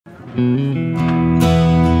Walking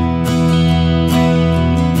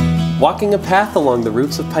a path along the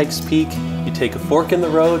roots of Pikes Peak, you take a fork in the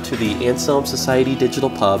road to the Anselm Society Digital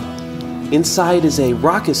Pub. Inside is a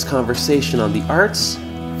raucous conversation on the arts,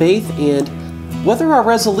 faith, and whether our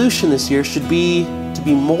resolution this year should be to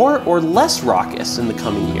be more or less raucous in the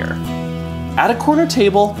coming year. At a corner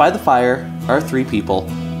table by the fire are three people.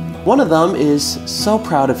 One of them is so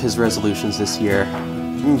proud of his resolutions this year.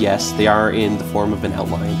 Yes, they are in the form of an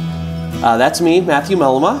outline. That's me, Matthew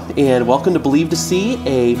Mellema, and welcome to Believe to See,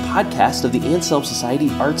 a podcast of the Anselm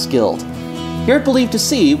Society Arts Guild. Here at Believe to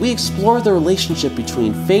See, we explore the relationship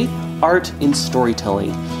between faith, art, and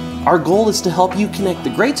storytelling. Our goal is to help you connect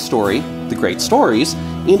the great story, the great stories,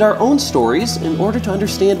 and our own stories in order to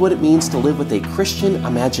understand what it means to live with a Christian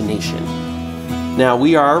imagination. Now,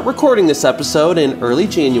 we are recording this episode in early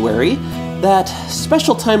January, that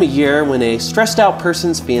special time of year when a stressed out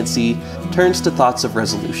person's fancy turns to thoughts of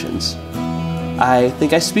resolutions. I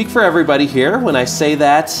think I speak for everybody here when I say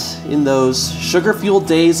that in those sugar-fueled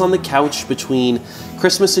days on the couch between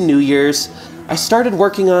Christmas and New Year's, I started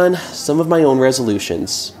working on some of my own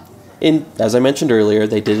resolutions. And as I mentioned earlier,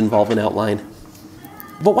 they did involve an outline.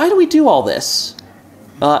 But why do we do all this?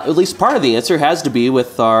 At least part of the answer has to be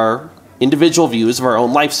with our individual views of our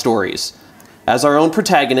own life stories. As our own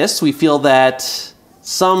protagonists, we feel that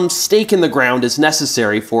some stake in the ground is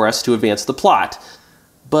necessary for us to advance the plot.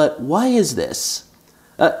 But why is this?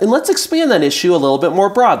 And let's expand that issue a little bit more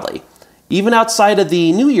broadly. Even outside of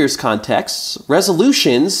the New Year's context,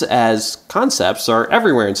 resolutions as concepts are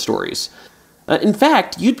everywhere in stories. In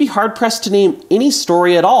fact, you'd be hard-pressed to name any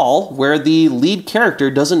story at all where the lead character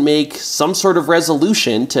doesn't make some sort of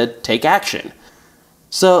resolution to take action.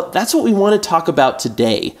 So that's what we want to talk about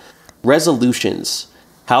today. Resolutions.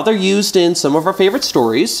 How they're used in some of our favorite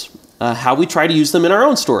stories, how we try to use them in our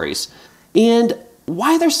own stories, and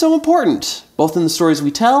why they're so important, both in the stories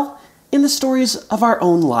we tell and the stories of our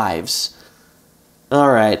own lives.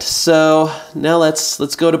 All right, so now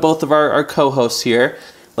let's go to both of our co-hosts here.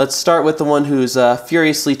 Let's start with the one who's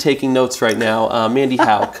furiously taking notes right now, Mandy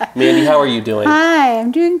Hauk. Mandy, how are you doing? Hi,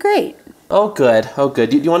 I'm doing great. Oh, good. Oh,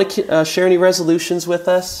 good. Do you want to share any resolutions with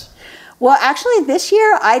us? Well, actually, this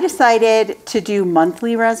year I decided to do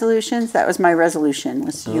monthly resolutions. That was my resolution,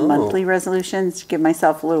 was to do monthly resolutions, to give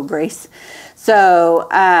myself a little grace. So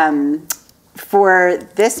for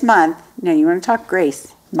this month, now you want to talk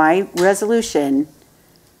grace, my resolution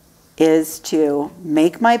is to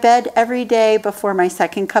make my bed every day before my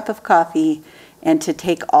second cup of coffee and to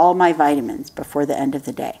take all my vitamins before the end of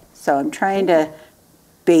the day. So I'm trying to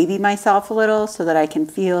baby myself a little so that I can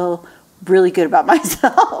feel really good about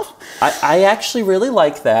myself. I actually really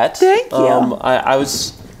like that. Thank you. I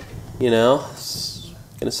was, it's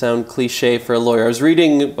going to sound cliche for a lawyer. I was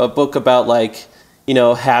reading a book about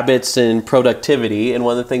habits and productivity, and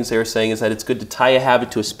one of the things they were saying is that it's good to tie a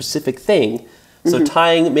habit to a specific thing. So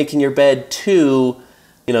making your bed to,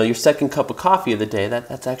 your second cup of coffee of the day,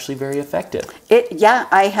 that's actually very effective. Yeah,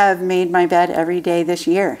 I have made my bed every day this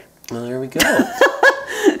year. Well, there we go.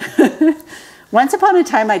 Once upon a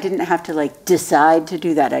time, I didn't have to decide to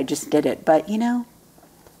do that. I just did it. But, I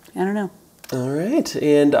don't know. All right.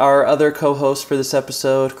 And our other co-host for this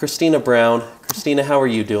episode, Christina Brown. Christina, how are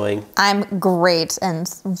you doing? I'm great and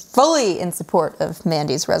fully in support of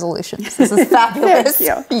Mandy's resolutions. This is fabulous.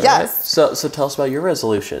 Thank you. Yes. Right. So tell us about your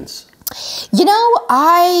resolutions.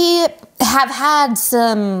 I have had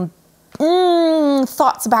some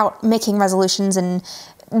thoughts about making resolutions and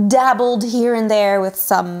dabbled here and there with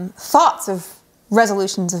some thoughts of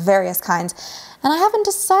resolutions of various kinds, and I haven't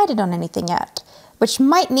decided on anything yet, which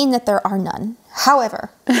might mean that there are none. However,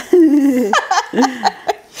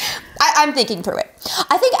 I'm thinking through it.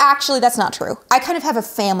 I think actually that's not true. I kind of have a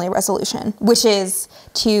family resolution, which is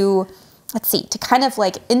to kind of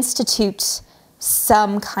institute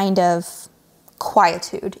some kind of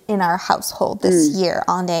quietude in our household this year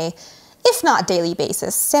on a, if not daily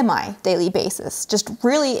basis, semi-daily basis. Just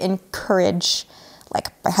really encourage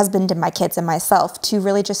my husband and my kids and myself to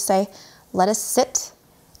really just say, let us sit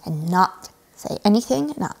and not say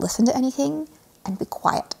anything, not listen to anything, and be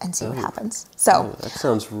quiet and see what happens. So that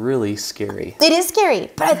sounds really scary. It is scary,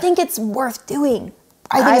 but I think it's worth doing.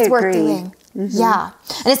 I think it's worth doing. Yeah.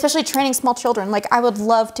 And especially training small children. I would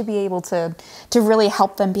love to be able to really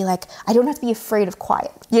help them be I don't have to be afraid of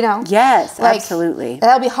quiet, Yes, absolutely.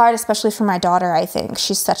 That'll be hard, especially for my daughter, I think.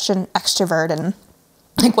 She's such an extrovert. And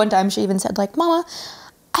one time she even said, Mama,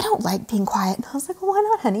 I don't like being quiet. And I was like, well, why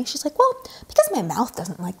not, honey? She's like, well, because my mouth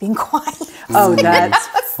doesn't like being quiet. Oh, that's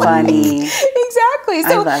funny. Exactly. So,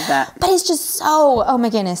 I love that. But it's just so, oh my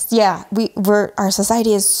goodness. Yeah, our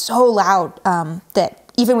society is so loud that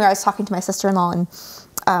even when I was talking to my sister-in-law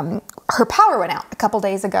and her power went out a couple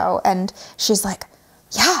days ago, and she's like,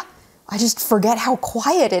 yeah, I just forget how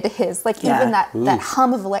quiet it is. Like even that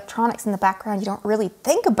hum of electronics in the background you don't really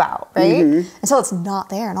think about, right? Until it's not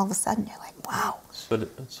there, and all of a sudden you're like, wow.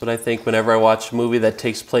 That's what I think whenever I watch a movie that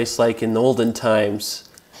takes place like in the olden times.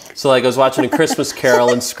 So like I was watching A Christmas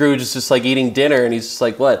Carol and Scrooge is just like eating dinner and he's just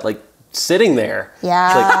like, what? Like sitting there.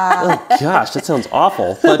 Yeah. Like, oh gosh, that sounds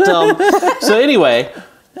awful. But so anyway,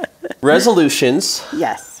 resolutions.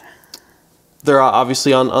 Yes. They're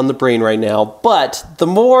obviously on the brain right now. But the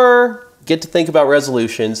more you get to think about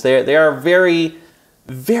resolutions, they are very,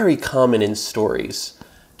 very common in stories.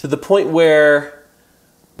 To the point where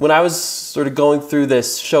when I was sort of going through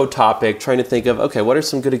this show topic, trying to think of, okay, what are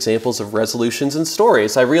some good examples of resolutions in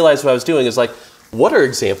stories? I realized what I was doing is like, what are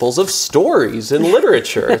examples of stories in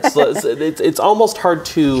literature? It's almost hard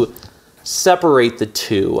to separate the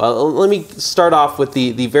two. Let me start off with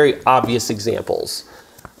the very obvious examples.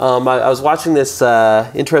 I was watching this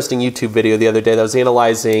interesting YouTube video the other day that was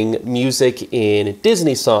analyzing music in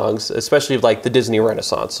Disney songs, especially like the Disney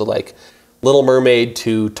Renaissance. So like Little Mermaid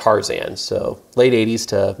to Tarzan, so late 80s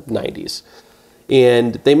to 90s.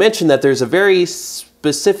 And they mentioned that there's a very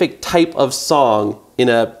specific type of song in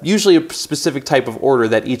usually a specific type of order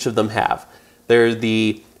that each of them have. There's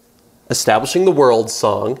the Establishing the World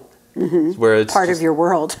song, where it's part of your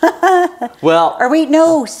world. Well, or wait,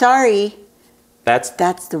 no, sorry. That's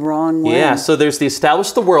the wrong one. Yeah, so there's the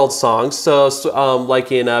Establish the World song. So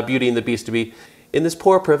like in Beauty and the Beast, to be in this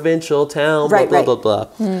poor provincial town, blah, blah, blah, blah.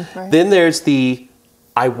 Right. Then there's the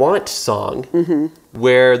I Want song,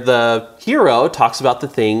 where the hero talks about the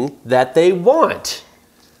thing that they want.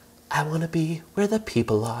 I want to be where the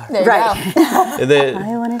people are. Right. And then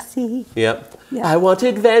I want to see. Yep. Yeah. I want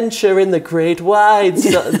adventure in the great wide. Like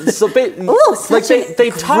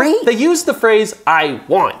they use the phrase "I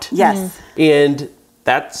want." Yes. And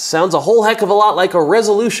that sounds a whole heck of a lot like a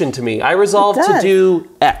resolution to me. I resolve to do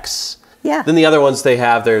X. Yeah. Then the other ones they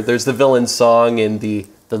have there's the villain song and the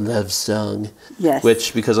love song. Yes.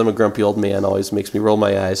 Which, because I'm a grumpy old man, always makes me roll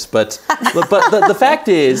my eyes. But the fact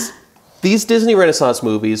is, these Disney Renaissance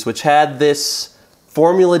movies, which had this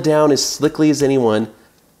formula down as slickly as anyone,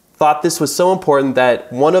 thought this was so important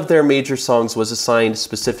that one of their major songs was assigned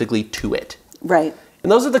specifically to it. Right.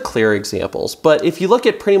 And those are the clear examples. But if you look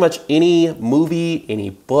at pretty much any movie,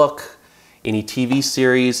 any book, any TV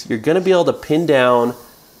series, you're going to be able to pin down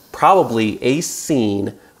probably a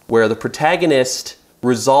scene where the protagonist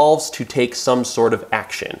resolves to take some sort of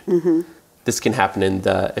action. This can happen at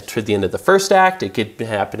the end of the first act. It could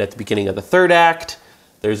happen at the beginning of the third act.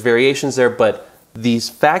 There's variations there, but the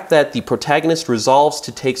fact that the protagonist resolves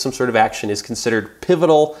to take some sort of action is considered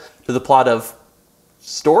pivotal to the plot of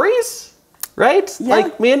stories, right? Yeah.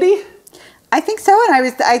 Like Mandy? I think so,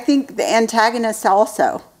 and I think the antagonist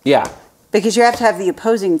also. Yeah. Because you have to have the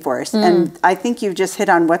opposing force, and I think you've just hit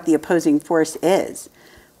on what the opposing force is.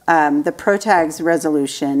 The protag's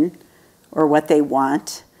resolution, or what they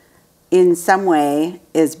want, in some way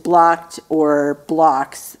is blocked or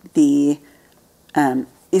blocks is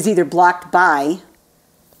either blocked by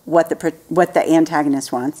what the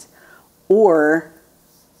antagonist wants, or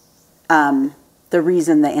the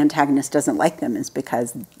reason the antagonist doesn't like them is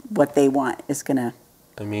because what they want is going to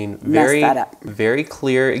mess that up. Very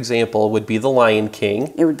clear example would be The Lion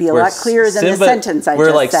King. It would be a lot clearer than the sentence I just said.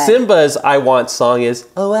 Where like Simba's I want song is,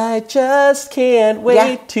 oh, I just can't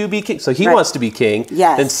wait to be king. So he wants to be king.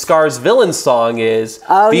 Yes. Then Scar's villain song is,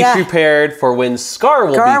 be prepared for when Scar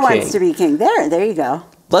will be king. Scar wants to be king. There you go.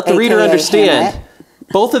 Let the reader understand.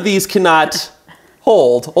 Both of these cannot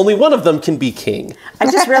hold. Only one of them can be king. I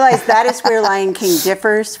just realized that is where Lion King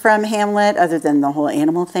differs from Hamlet, other than the whole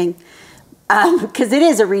animal thing. Because it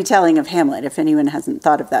is a retelling of Hamlet. If anyone hasn't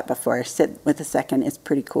thought of that before, sit with a second. It's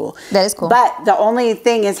pretty cool. That is cool. But the only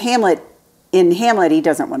thing is in Hamlet, he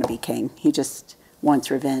doesn't want to be king. He just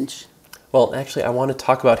wants revenge. Well, actually, I want to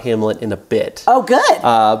talk about Hamlet in a bit. Oh, good.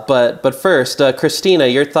 But first, Christina,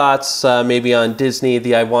 your thoughts maybe on Disney,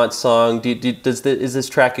 the I Want song. Is this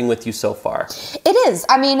tracking with you so far? It is.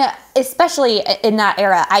 I mean, especially in that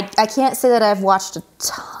era. I can't say that I've watched a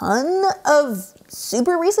ton of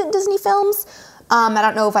super recent Disney films. I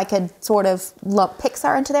don't know if I could sort of lump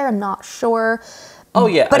Pixar into there. I'm not sure. Oh,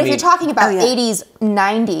 yeah. But if you're talking about 80s,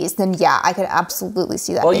 90s, then yeah, I could absolutely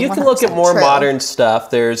see that. Well, you can look at more modern stuff.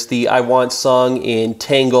 There's the I Want song in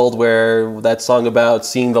Tangled, where that song about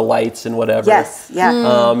seeing the lights and whatever. Yes,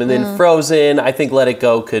 yeah. And then Frozen, I think Let It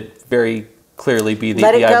Go could very clearly be the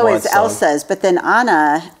Let It I Go Want is song. Elsa's, but then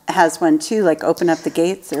Anna has one too, like Open Up the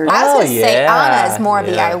Gates. Or I was going to say yeah. Anna is more of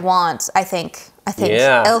the I Want, I think. I think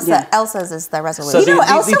Elsa's is the resolution. So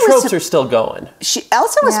the tropes are still going.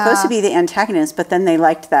 Elsa was supposed to be the antagonist, but then they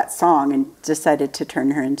liked that song and decided to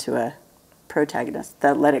turn her into a protagonist.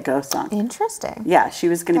 That Let It Go song. Interesting. Yeah, she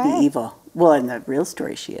was going to be evil. Well, in the real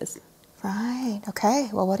story, she is. Right. Okay.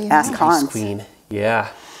 Well, what do you Ask mean? Hans. Ice Queen. Yeah.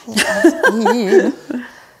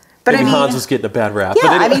 But maybe Hans was getting a bad rap. Yeah,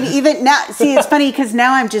 but anyway. I mean, even now, see, it's funny because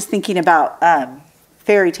now I'm just thinking about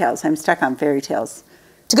fairy tales. I'm stuck on fairy tales.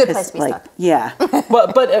 It's a good place to be stuck. Yeah.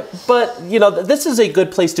 but you know, this is a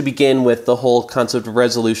good place to begin with the whole concept of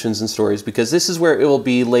resolutions and stories, because this is where it will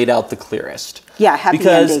be laid out the clearest. Yeah, happy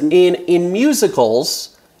ending. Because in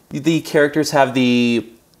musicals, the characters have the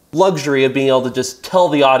luxury of being able to just tell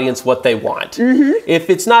the audience what they want. Mm-hmm. If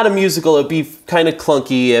it's not a musical, it'd be kind of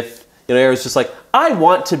clunky if, you know, it was just like, I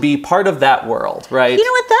want to be part of that world, right? You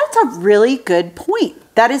know what? That's a really good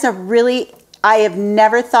point. That is I have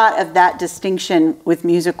never thought of that distinction with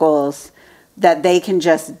musicals, that they can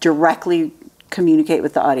just directly communicate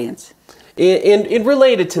with the audience. In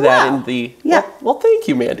related to that, Wow. in the Yeah. well, thank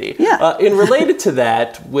you, Mandy. Yeah. In related to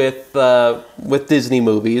that, with Disney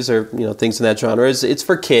movies or, you know, things in that genre, it's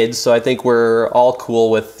for kids. So I think we're all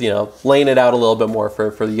cool with, you know, laying it out a little bit more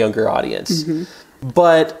for the younger audience. Mm-hmm.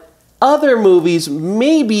 But other movies,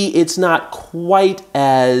 maybe it's not quite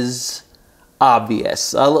as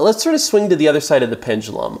obvious. Let's sort of swing to the other side of the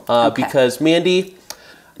pendulum, because Mandy,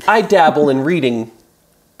 I dabble in reading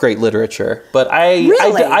great literature, but I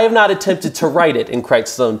have not attempted to write it in quite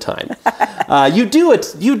some time. You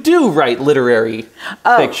do write literary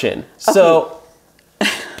fiction. Okay.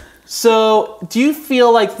 So do you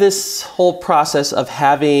feel like this whole process of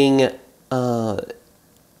having a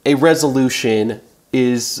resolution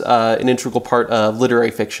is an integral part of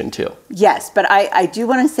literary fiction too? Yes, but I do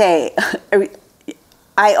want to say,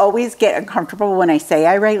 I always get uncomfortable when I say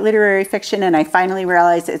I write literary fiction, and I finally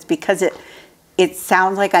realize it's because it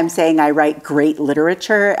sounds like I'm saying I write great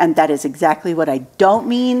literature, and that is exactly what I don't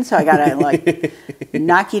mean. So I gotta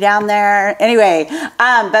knock you down there. Anyway,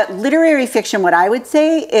 but literary fiction, what I would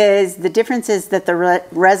say is the difference is that the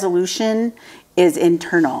resolution is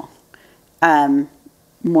internal,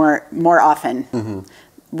 more often, mm-hmm.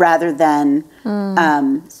 rather than.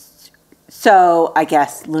 So I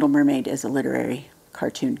guess Little Mermaid is a literary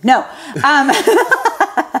cartoon. No.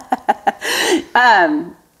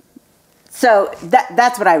 So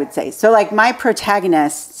that's what I would say. So like my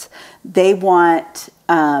protagonists, they want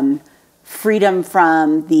freedom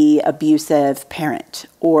from the abusive parent,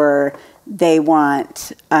 or they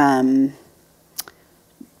want in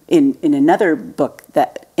another book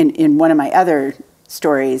that in one of my other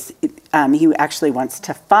stories, he actually wants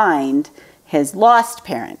to find his lost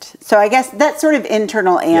parent. So I guess that's sort of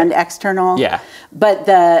internal and external. Yeah. But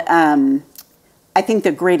I think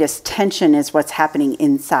the greatest tension is what's happening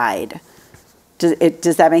inside.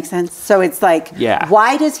 Does that make sense? So it's like,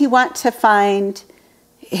 why does he want to find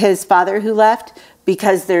his father who left?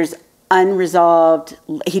 Because there's unresolved,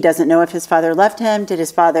 he doesn't know if his father left him. Did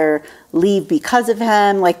his father leave because of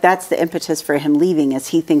him? Like, that's the impetus for him leaving, is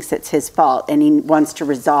he thinks it's his fault and he wants to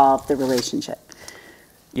resolve the relationship.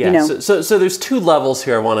 Yeah, you know? so there's two levels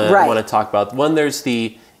here I want to talk about. One, there's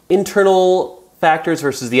the internal factors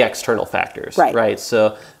versus the external factors. Right.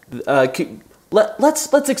 So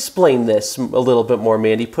let's explain this a little bit more,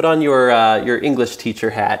 Mandy. Put on your English teacher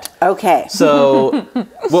hat. Okay. So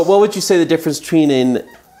what would you say the difference between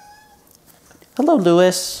Hello,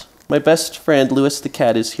 Lewis. My best friend, Lewis the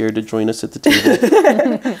cat, is here to join us at the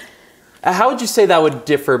table. How would you say that would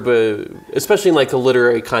differ, especially in like a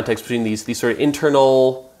literary context, between these sort of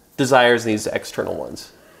internal desires and these external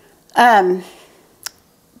ones?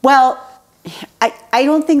 Well, I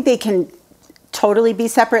don't think they can totally be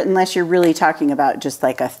separate unless you're really talking about just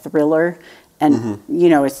like a thriller. And, mm-hmm. you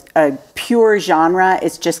know, it's a pure genre.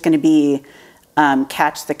 It's just going to be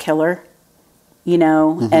catch the killer, you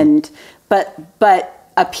know. Mm-hmm. And but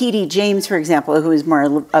a P.D. James, for example, who is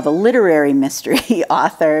more of a literary mystery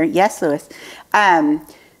author. Yes, Lewis.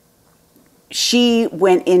 She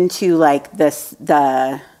went into like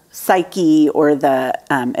the psyche or the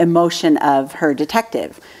emotion of her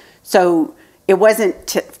detective. So it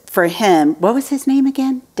wasn't for him. What was his name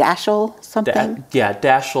again? Dashel something?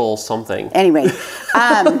 Dashel something. Anyway,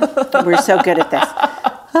 we're so good at this.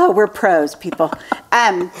 Oh, we're pros, people.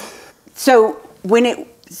 So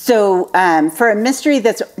for a mystery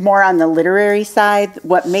that's more on the literary side,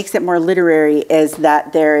 what makes it more literary is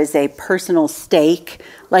that there is a personal stake,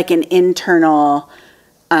 like an internal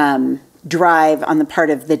drive on the part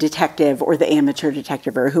of the detective or the amateur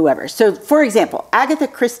detective or whoever. So, for example, Agatha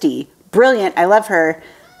Christie, brilliant, I love her.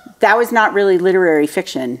 That was not really literary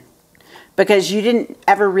fiction because you didn't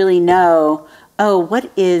ever really know oh,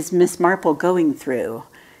 what is Miss Marple going through?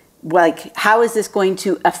 Like, how is this going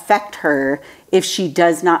to affect her if she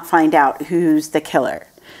does not find out who's the killer?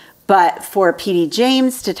 But for P.D.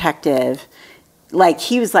 James' detective, like,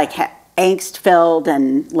 he was like angst-filled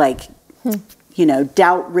and like, you know,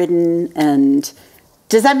 doubt-ridden. And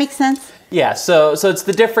does that make sense? Yeah, so it's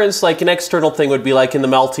the difference, like an external thing would be like in the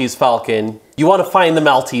Maltese Falcon, you want to find the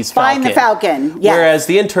Maltese Falcon. Find the Falcon, yes. Whereas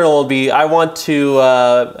the internal will be, I want to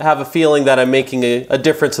have a feeling that I'm making a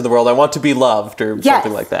difference in the world. I want to be loved or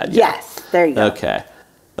something like that. Yeah. Yes, there you go.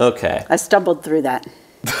 Okay. I stumbled through that.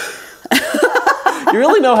 You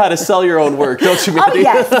really know how to sell your own work, don't you, Mandy? Oh,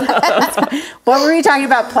 yes. What were we talking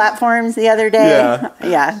about, platforms the other day?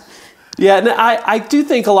 Yeah. Yeah, and I do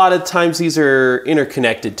think a lot of times these are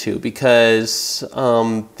interconnected too, because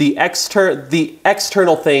the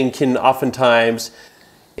external thing can oftentimes,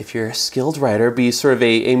 if you're a skilled writer, be sort of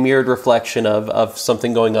a mirrored reflection of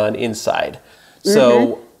something going on inside.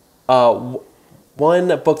 So one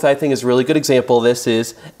book that I think is a really good example of this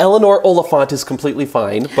is Eleanor Oliphant is Completely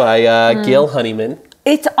Fine by Gail Honeyman.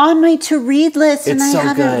 It's on my to-read list, and I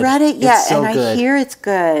haven't read it yet, and I hear it's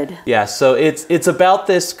good. Yeah, so it's about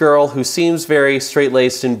this girl who seems very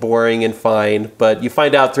straight-laced and boring and fine, but you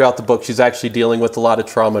find out throughout the book she's actually dealing with a lot of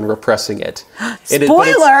trauma and repressing it.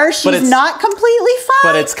 Spoiler, she's not completely fine.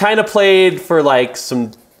 But it's kind of played for like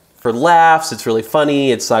for laughs. It's really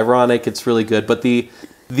funny. It's ironic. It's really good. But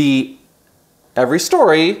every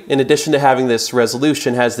story, in addition to having this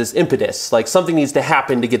resolution, has this impetus. Like something needs to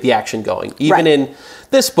happen to get the action going. Even in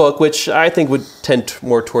this book, which I think would tend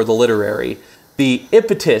more toward the literary, the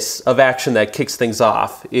impetus of action that kicks things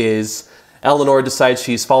off is Eleanor decides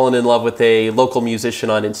she's fallen in love with a local musician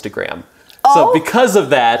on Instagram. So because of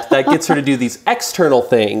that gets her to do these external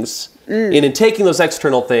things. And in taking those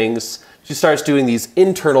external things, she starts doing these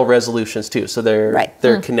internal resolutions too. So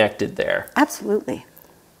they're connected there. Absolutely.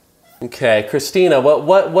 Okay, Christina,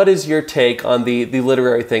 what is your take on the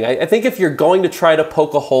literary thing? I think if you're going to try to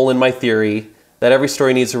poke a hole in my theory that every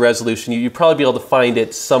story needs a resolution, you'd probably be able to find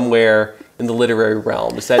it somewhere in the literary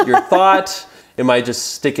realm. Is that your thought? Am I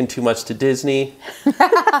just sticking too much to Disney?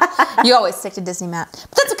 You always stick to Disney, Matt.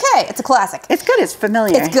 But that's okay. It's a classic. It's good. It's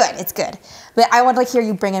familiar. It's good. But I would like to hear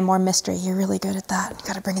you bring in more mystery. You're really good at that. You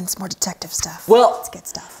got to bring in some more detective stuff. Well, it's good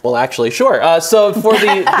stuff. Well, actually, sure. So for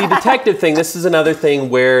the detective thing, this is another thing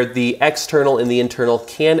where the external and the internal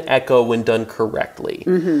can echo when done correctly.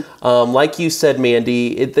 Like you said,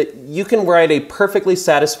 Mandy, you can write a perfectly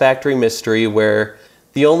satisfactory mystery where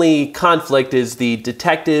the only conflict is the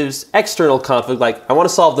detective's external conflict, like, I want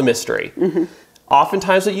to solve the mystery.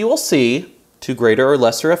 Oftentimes what you will see, to greater or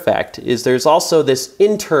lesser effect, is there's also this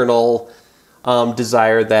internal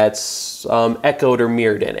desire that's echoed or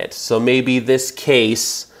mirrored in it. So maybe this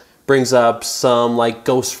case brings up some, like,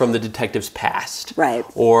 ghosts from the detective's past. Right.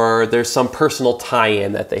 Or there's some personal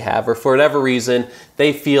tie-in that they have, or for whatever reason,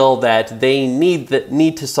 they feel that they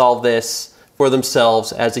need to solve this for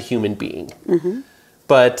themselves as a human being.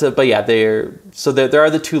 But yeah, there are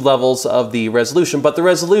the two levels of the resolution, but the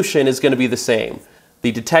resolution is going to be the same.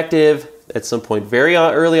 The detective, at some point very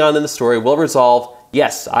early on in the story, will resolve,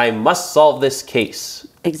 yes, I must solve this case.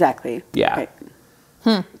 Exactly. Yeah.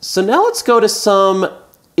 Right. So now let's go to some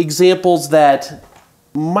examples that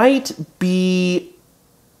might be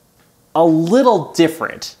a little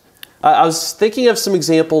different. I was thinking of some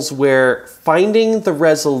examples where finding the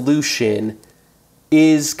resolution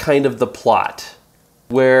is kind of the plot,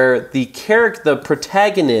 where the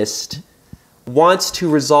protagonist wants to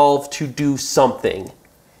resolve to do something.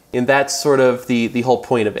 And that's sort of the whole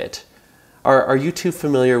point of it. Are you two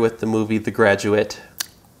familiar with the movie The Graduate?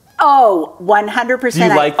 Oh, 100%. Do you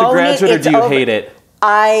like The Graduate or do you hate it?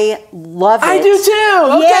 I love it. I do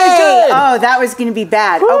too. Okay, Yay. good. Oh, that was going to be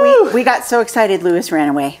bad. Woo. Oh, we got so excited. Lewis ran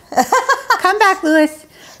away. Come back, Lewis.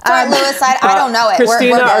 Sorry, Lewis, I don't know it.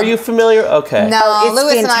 Christina, we're are you familiar? Okay. No,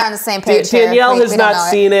 Lewis and I are on the same page here. Danielle has not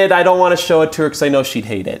seen it. I don't want to show it to her because I know she'd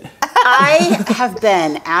hate it. I have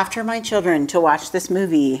been after my children to watch this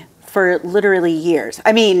movie for literally years.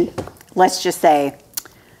 I mean, let's just say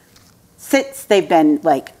since they've been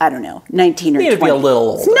like, I don't know, 19 or 20. Need to be a little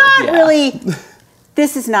older. It's not really...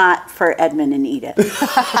 This is not for Edmund and Edith.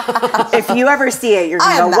 If you ever see it, you're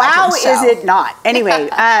going to go, wow, is it not? Anyway,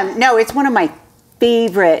 no, it's one of my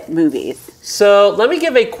favorite movies. So let me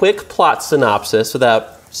give a quick plot synopsis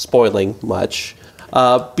without spoiling much,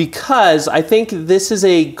 because I think this is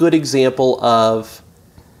a good example of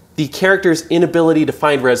the character's inability to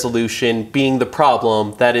find resolution being the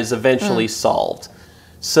problem that is eventually solved.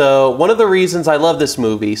 So one of the reasons I love this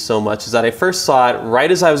movie so much is that I first saw it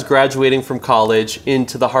right as I was graduating from college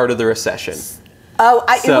into the heart of the recession. Oh,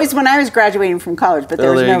 it was when I was graduating from college, but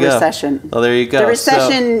there was no recession. Oh, there you go. The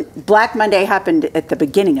recession, Black Monday happened at the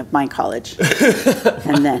beginning of my college.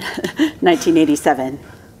 And then 1987.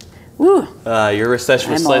 Woo. Your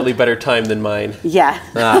recession was slightly better time than mine. Yeah.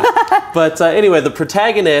 But anyway, the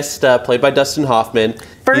protagonist, played by Dustin Hoffman.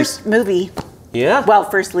 First movie. Yeah. Well,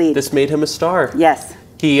 first lead. This made him a star. Yes.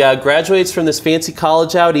 He graduates from this fancy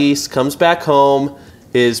college out east, comes back home.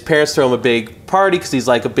 His parents throw him a big party because he's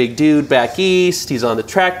like a big dude back east. He's on the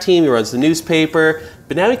track team. He runs the newspaper.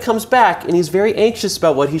 But now he comes back and he's very anxious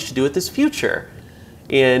about what he should do with his future.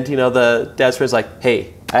 And, you know, the dad's friend's like,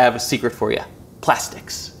 hey, I have a secret for you.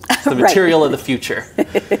 Plastics. It's the material of the future.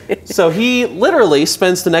 So he literally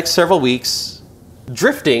spends the next several weeks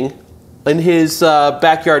drifting in his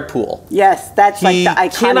backyard pool. Yes, that's like the iconic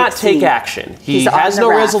He cannot take scene. Action. He has no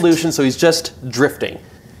resolution, so he's just drifting.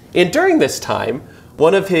 And during this time,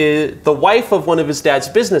 the wife of one of his dad's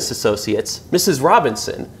business associates, Mrs.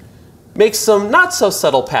 Robinson, makes some not so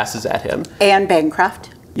subtle passes at him. Anne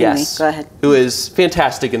Bancroft. Yes. Go ahead. Who is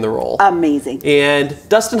fantastic in the role. Amazing. And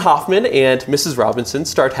Dustin Hoffman and Mrs. Robinson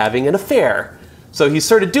start having an affair. So he's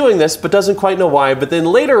sort of doing this, but doesn't quite know why. But then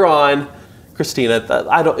later on, Christina,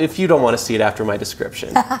 if you don't want to see it after my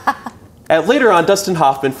description. Later on, Dustin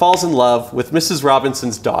Hoffman falls in love with Mrs.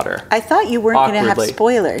 Robinson's daughter. I thought you weren't going to have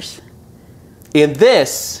spoilers. And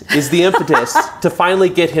this is the impetus to finally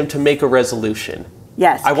get him to make a resolution.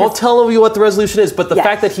 Yes. I won't tell you what the resolution is, but the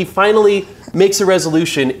fact that he finally makes a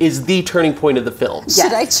resolution is the turning point of the film. Yes.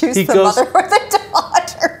 Should I choose the mother or the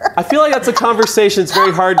daughter? I feel like that's a conversation that's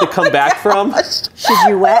very hard to come back from. Should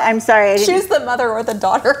you what? I'm sorry. Choose the mother or the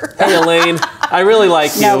daughter. Hey, Elaine, I really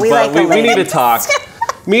like you, but we need to talk.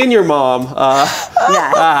 Me and your mom.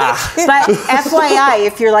 Yeah. But FYI,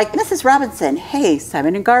 if you're like, Mrs. Robinson, hey,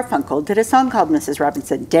 Simon and Garfunkel did a song called Mrs.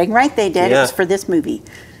 Robinson. Dang right they did. Yeah. It was for this movie.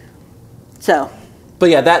 So. But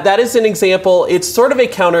yeah, that is an example. It's sort of a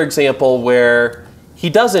counterexample where he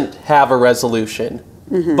doesn't have a resolution.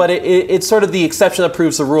 Mm-hmm. But it's sort of the exception that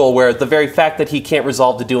proves the rule, where the very fact that he can't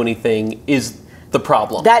resolve to do anything is the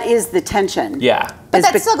problem. That is the tension. Yeah. But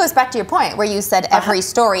that still goes back to your point where you said every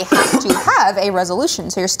story has to have a resolution.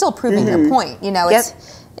 So you're still proving your point. You know,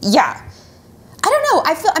 yeah. I don't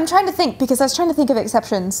know. I'm trying to think, because I was trying to think of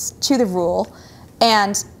exceptions to the rule,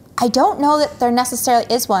 and I don't know that there necessarily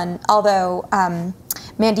is one, although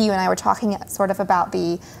Mandy, you and I were talking sort of about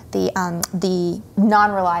the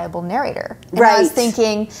non-reliable narrator. And I was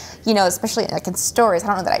thinking, you know, especially like in stories, I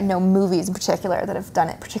don't know that I know movies in particular that have done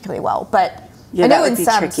it particularly well, but I know in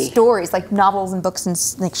some stories, like novels and books and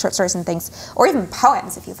like short stories and things, or even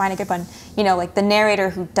poems, if you find a good one, you know, like the narrator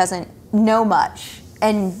who doesn't know much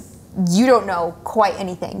and you don't know quite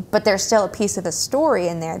anything, but there's still a piece of the story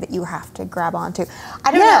in there that you have to grab onto.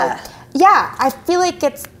 I don't know. Yeah, I feel like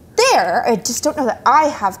it's there. I just don't know that I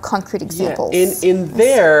have concrete examples. Yeah. In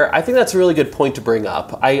there, I think that's a really good point to bring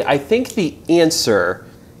up. I think the answer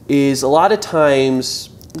is a lot of times,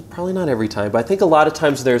 probably not every time, but I think a lot of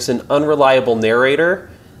times there's an unreliable narrator.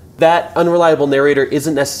 That unreliable narrator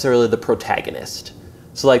isn't necessarily the protagonist.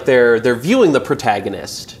 So like they're viewing the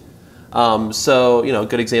protagonist. So, you know, a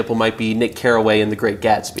good example might be Nick Carraway in The Great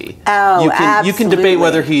Gatsby. Oh, absolutely. You can debate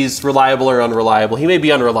whether he's reliable or unreliable. He may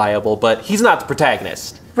be unreliable, but he's not the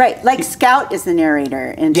protagonist. Right, like Scout is the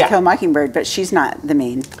narrator in To Kill a Mockingbird, but she's not the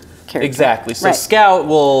main character. Exactly. So Scout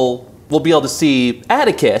will be able to see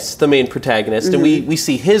Atticus, the main protagonist, and we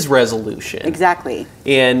see his resolution. Exactly.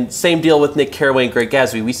 And same deal with Nick Carraway in Great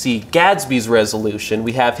Gatsby. We see Gatsby's resolution.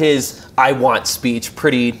 We have his I want speech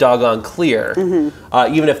pretty doggone clear,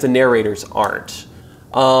 even if the narrators aren't.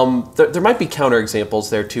 There might be counterexamples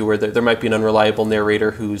there too, where there might be an unreliable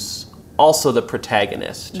narrator who's also the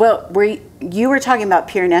protagonist. Well, you were talking about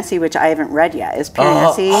Piranesi, which I haven't read yet. Is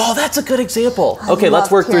Piranesi? Oh, that's a good example. Okay,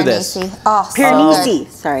 let's work through this. Oh, Piranesi,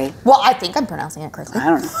 sorry. Well, I think I'm pronouncing it correctly. I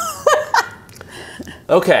don't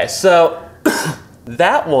know. Okay, so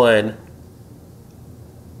that one.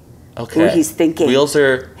 Okay. Ooh, he's thinking. Wheels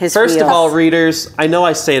are. First of all, readers, I know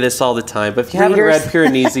I say this all the time, but if you haven't read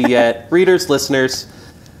Piranesi yet, readers, listeners,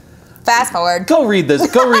 fast forward. Go read this.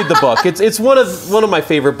 Go read the book. It's one of my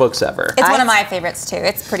favorite books ever. It's one of my favorites too.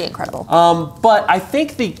 It's pretty incredible. But I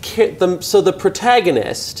think the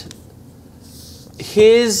protagonist,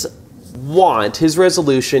 his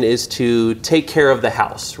resolution is to take care of the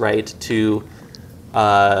house, right? To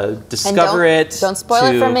discover it. Don't spoil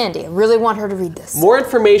it for Mandy. I really want her to read this. More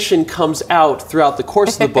information comes out throughout the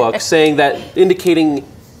course of the book, indicating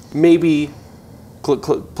maybe.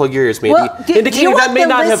 Plug your ears, Mandy. Well, indicating that may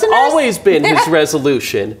not have always been his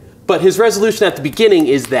resolution, but his resolution at the beginning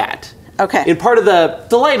is that. Okay. And part of the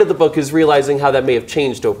delight of the book is realizing how that may have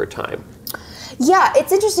changed over time. Yeah,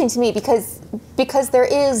 it's interesting to me because there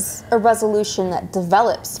is a resolution that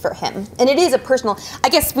develops for him, and it is a personal. I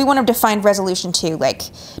guess we want to define resolution too. Like,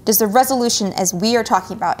 does the resolution, as we are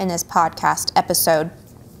talking about in this podcast episode,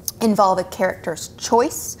 involve a character's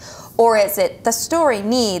choice, or is it the story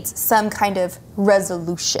needs some kind of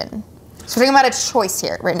resolution? So we're talking about a choice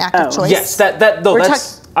here, right? An active choice. Yes,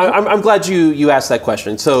 that's. I'm glad you asked that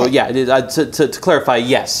question. So to clarify,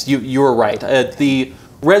 yes, you were right. The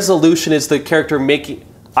resolution is the character making.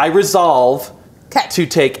 I resolve to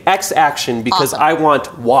take X action because I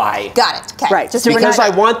want Y. Got it. Okay. Right. Just because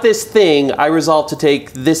I want this thing, I resolve to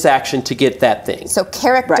take this action to get that thing. So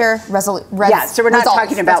character resolution. Yeah. So we're not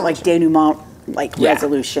talking about like denouement, like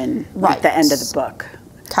resolution at the end of the book.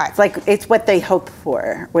 Okay. It's like it's what they hope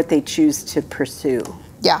for, what they choose to pursue.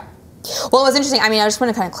 Yeah. Well, it was interesting. I mean, I just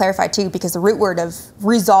want to kind of clarify too, because the root word of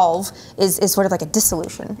resolve is sort of like a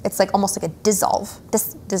dissolution. It's like almost like a dissolve,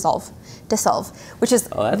 which is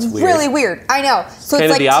really weird. I know. So kind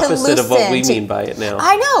it's of the opposite of what we mean by it now.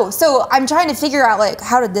 I know. So I'm trying to figure out like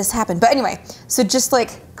how did this happen? But anyway, so just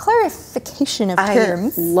like clarification of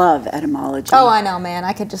terms. I love etymology. Oh, I know, man.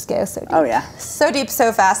 I could just go so deep. Oh yeah. So deep,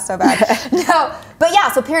 so fast, so bad. No, but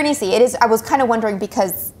yeah. So Piranesi, it is. I was kind of wondering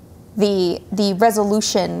because the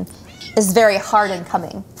resolution is very hard in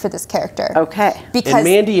coming for this character. Okay. Because and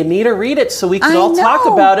Mandy, you need to read it so we can all talk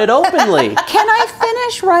about it openly. Can I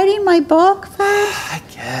finish writing my book first? I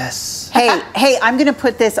guess. Hey, I'm going to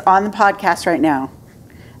put this on the podcast right now.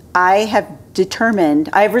 I have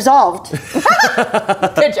resolved.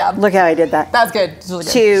 Good job. Look how I did that. That's good. It's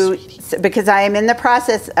really good. Because I am in the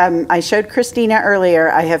process, I showed Christina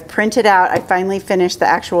earlier, I have printed out, I finally finished the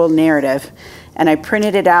actual narrative, and I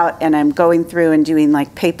printed it out, and I'm going through and doing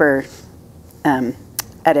like paper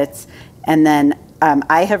edits, and then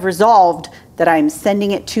I have resolved that I'm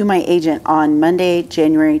sending it to my agent on Monday,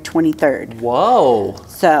 January 23rd. Whoa.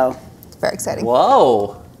 So. It's very exciting.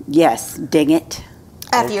 Whoa. Yes, ding it.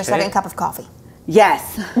 After your second cup of coffee.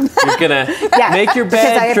 Yes. You're going to make your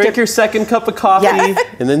bed, drink your second cup of coffee,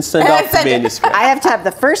 and then send off the manuscript. I have to have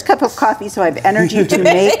the first cup of coffee so I have energy to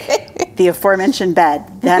make the aforementioned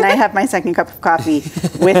bed. Then I have my second cup of coffee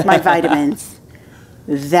with my vitamins.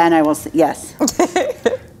 Then I will, yes.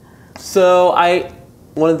 So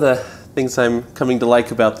one of the things I'm coming to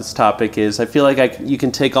like about this topic is I feel like you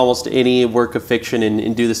can take almost any work of fiction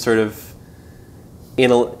and do this sort of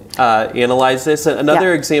analyze this.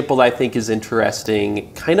 Another example that I think is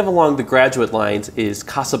interesting, kind of along the Graduate lines, is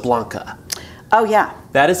Casablanca. Oh, yeah.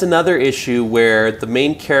 That is another issue where the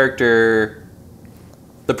main character,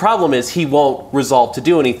 the problem is he won't resolve to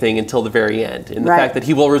do anything until the very end. And the fact that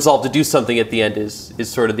he will resolve to do something at the end is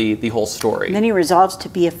sort of the whole story. And then he resolves to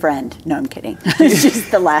be a friend. No, I'm kidding. It's just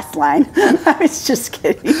the last line. I was just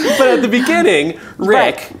kidding. But at the beginning,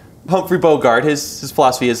 Rick, Humphrey Bogart, his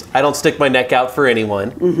philosophy is, I don't stick my neck out for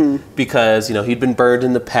anyone because, he'd been burned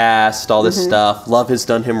in the past, all this stuff, love has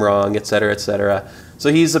done him wrong, et cetera, et cetera.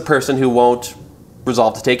 So he's a person who won't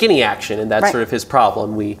resolve to take any action, and that's sort of his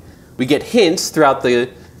problem. We get hints throughout the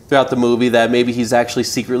movie that maybe he's actually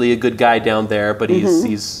secretly a good guy down there, but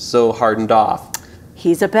he's so hardened off.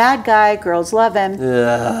 He's a bad guy. Girls love him.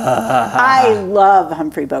 I love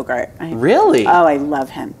Humphrey Bogart. Really? Oh, I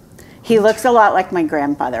love him. He looks a lot like my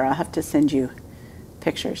grandfather. I'll have to send you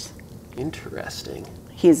pictures. Interesting.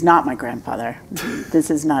 He is not my grandfather. This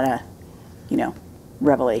is not a,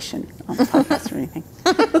 revelation on the podcast or anything.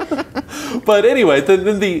 But anyway,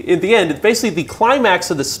 in the end, basically the climax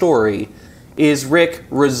of the story is Rick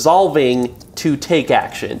resolving to take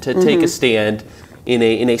action, to take a stand in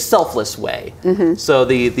a selfless way. So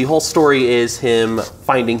the whole story is him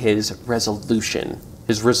finding his resolution,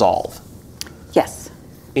 his resolve. Yes.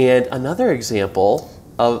 And another example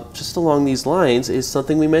of just along these lines is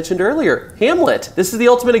something we mentioned earlier, Hamlet. This is the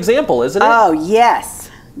ultimate example, isn't it? Oh, yes.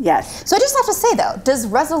 Yes. So I just have to say, though, does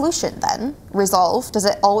resolution then, resolve, does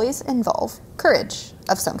it always involve courage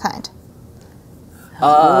of some kind?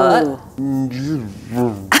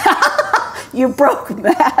 You broke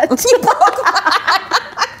that. You broke that.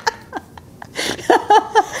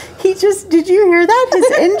 He just, did you hear that?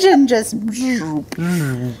 His engine just.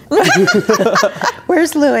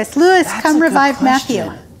 Where's Lewis? Lewis, That's come a good revive Matthew.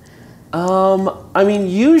 question. I mean,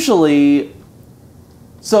 usually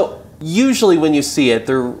when you see it,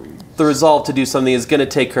 the resolve to do something is going to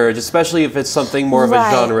take courage, especially if it's something more of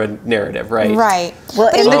a genre narrative, right? Right.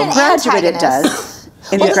 Well, But in even The Graduate it does.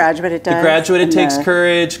 In The Graduate it does. The Graduate it takes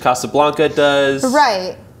courage. Casablanca does.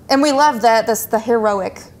 Right. And we love the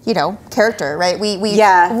heroic character, right? We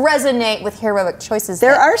resonate with heroic choices.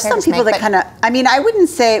 There are some people that kind of, I wouldn't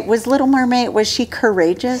say, was Little Mermaid, was she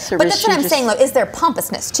courageous? Or but was that's she what I'm saying, is there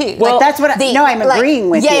pompousness too? Well, that's what I'm agreeing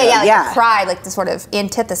with you. Yeah, the pride, like the sort of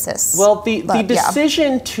antithesis. Well, the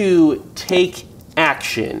decision to take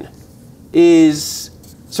action is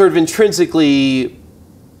sort of intrinsically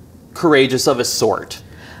courageous of a sort.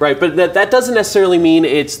 Right, but that doesn't necessarily mean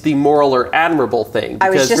it's the moral or admirable thing. I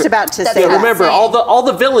was just about to say. Remember, all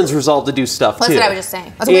the villains resolve to do stuff too. That's what I was just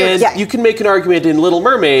saying. And you can make an argument in Little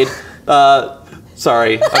Mermaid.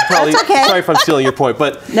 Sorry, I'm probably sorry if I'm stealing your point,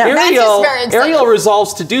 but Ariel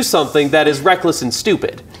resolves to do something that is reckless and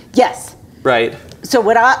stupid. Yes. Right. So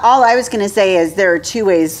all I was going to say is there are two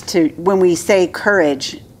ways to, when we say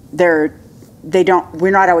courage,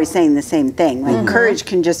 we're not always saying the same thing. Like courage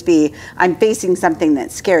can just be, I'm facing something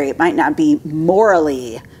that's scary. It might not be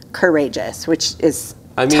morally courageous, which is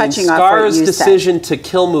touching off what you said. Scar's decision to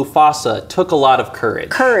kill Mufasa took a lot of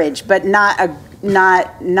courage. Courage, but not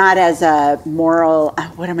as a moral,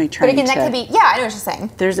 what am I trying to... But again, that could be, I know what you're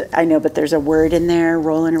saying. I know, but there's a word in there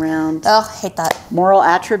rolling around. Oh, I hate that. Moral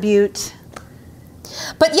attribute.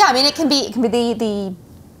 But it can be the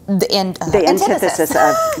antithesis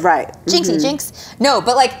of right. Jinxie jinx. No,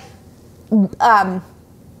 but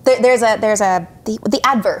there's the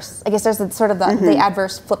adverse. I guess there's the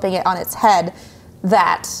adverse flipping it on its head.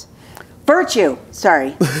 That virtue.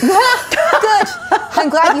 Sorry. Good. I'm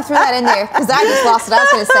glad you threw that in there because I just lost it. I was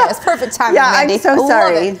going to say it was perfect timing. Yeah, Mandy. I'm so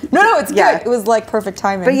sorry. No, it's good. It was like perfect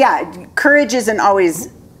timing. But courage isn't always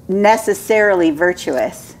necessarily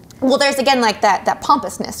virtuous. Well, there's again that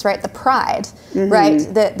pompousness, right? The pride, right?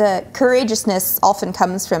 The courageousness often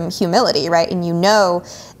comes from humility, right? And you know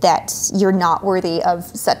that you're not worthy of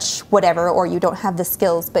such whatever, or you don't have the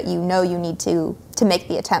skills, but you know you need to make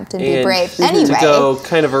the attempt and be brave anyway. To go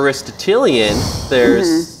kind of Aristotelian,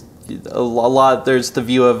 there's a lot. There's the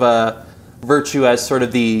view of virtue as sort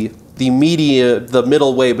of the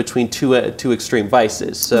middle way between two extreme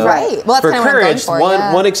vices. So right. Well, that's for kind of courage, what I'm going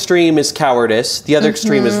for, one extreme is cowardice, the other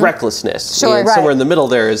extreme is recklessness. Sure, and somewhere in the middle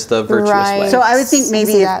there is the virtuous way. So I would think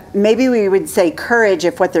maybe we would say courage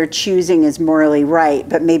if what they're choosing is morally right,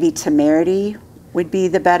 but maybe temerity would be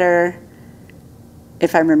the better.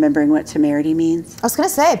 If I'm remembering what temerity means. I was going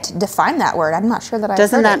to say, to define that word. I'm not sure that I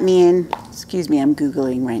Doesn't that mean, excuse me, I'm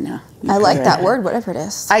Googling right now. I like that word, whatever it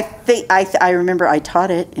is. I think, I remember I taught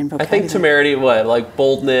it in vocabulary. I think temerity, like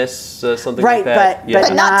boldness, something like that. Right,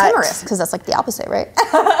 but not timorous, because that's like the opposite, right?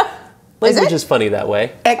 Language is funny that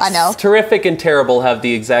way. I know. Terrific and terrible have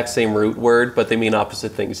the exact same root word, but they mean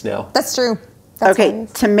opposite things now. That's true. Okay,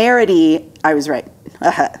 temerity, I was right.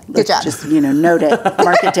 Good job. Just, note it,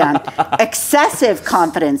 mark it down. Excessive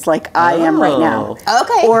confidence, like I am right now.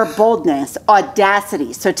 Okay. Or boldness,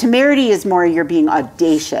 audacity. So temerity is more you're being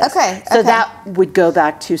audacious. Okay. So that would go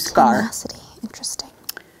back to Scar. Tenacity, interesting.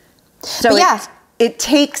 So it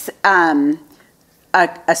takes a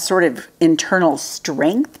sort of internal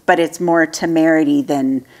strength, but it's more temerity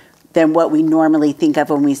than what we normally think of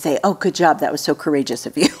when we say, oh, good job, that was so courageous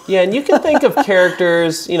of you. Yeah, and you can think of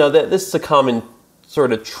characters, this is a common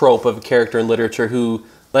sort of trope of a character in literature who,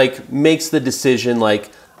 makes the decision,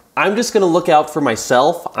 I'm just going to look out for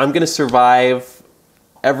myself, I'm going to survive,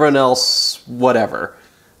 everyone else, whatever.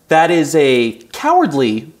 That is a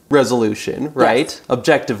cowardly resolution, right? Yes.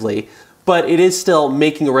 Objectively. But it is still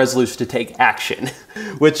making a resolution to take action,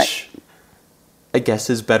 which... I guess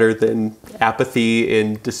is better than apathy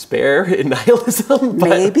and despair and nihilism.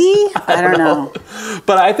 Maybe? I don't know.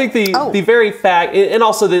 But I think the very fact, and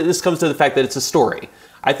also this comes to the fact that it's a story.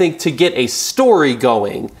 I think to get a story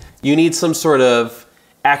going, you need some sort of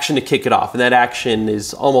action to kick it off. And that action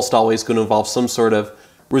is almost always going to involve some sort of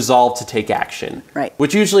resolve to take action. Right.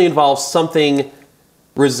 Which usually involves something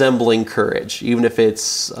resembling courage, even if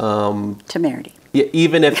it's... temerity. Yeah,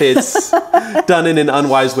 even if it's done in an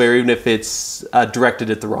unwise way, or even if it's directed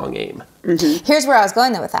at the wrong aim. Mm-hmm. Here's where I was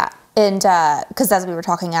going though with that, and because as we were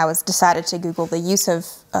talking, I was decided to Google the use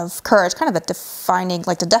of courage, kind of a defining,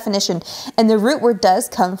 the definition, and the root word does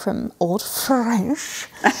come from Old French,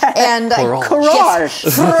 and courage.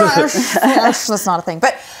 Yes, that's not a thing,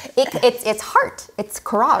 but it's heart. It's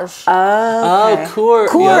courage. Oh, okay.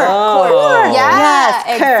 Courage. Yeah, yes,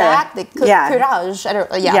 exactly.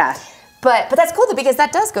 Courage. Yeah. But that's cool though, because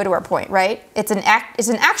that does go to our point, right? It's an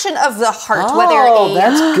action of the heart, whether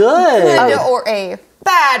that's good or a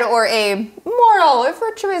bad or a moral or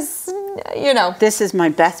virtuous, This is my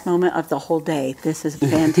best moment of the whole day. This is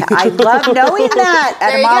fantastic. I love knowing that.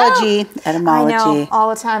 Etymology. I know, all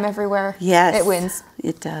the time, everywhere. Yes. It wins.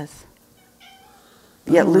 It does.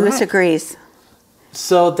 Yeah, Lewis agrees.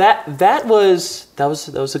 So that was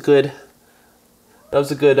a good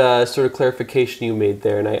sort of clarification you made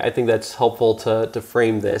there, and I think that's helpful to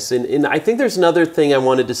frame this. And I think there's another thing I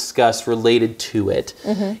want to discuss related to it,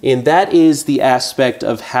 and that is the aspect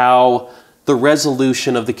of how the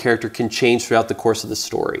resolution of the character can change throughout the course of the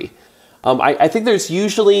story. I think there's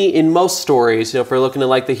usually, in most stories, if we're looking at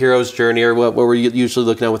like the hero's journey or what we're usually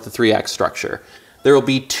looking at with the 3-act structure, there will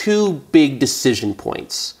be 2 big decision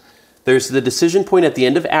points. There's the decision point at the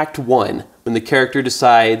end of Act 1 when the character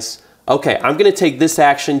decides, okay, I'm going to take this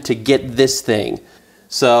action to get this thing.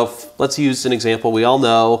 So let's use an example we all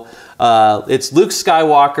know. It's Luke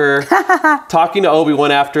Skywalker talking to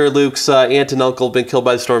Obi-Wan after Luke's aunt and uncle have been killed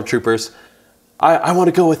by the stormtroopers. I want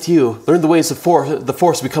to go with you. Learn the ways of the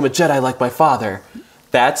Force, become a Jedi like my father.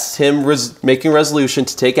 That's him making resolution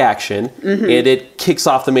to take action, and it kicks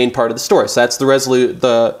off the main part of the story. So that's the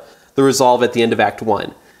resolve at the end of Act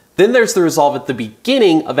 1. Then there's the resolve at the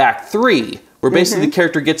beginning of Act 3, where basically the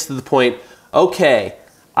character gets to the point, okay,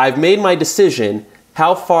 I've made my decision.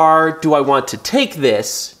 How far do I want to take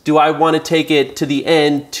this? Do I want to take it to the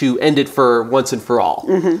end to end it for once and for all?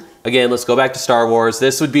 Again, let's go back to Star Wars.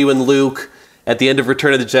 This would be when Luke, at the end of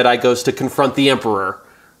Return of the Jedi, goes to confront the Emperor,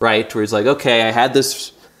 right? Where he's like, okay, I had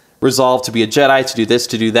this resolve to be a Jedi, to do this,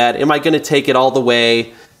 to do that. Am I going to take it all the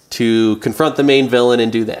way to confront the main villain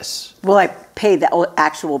and do this? Will I pay the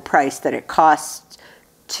actual price that it costs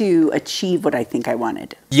to achieve what I think I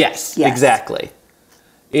wanted? Yes. Exactly.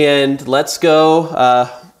 And let's go.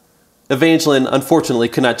 Evangeline, unfortunately,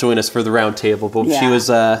 could not join us for the round table, but she was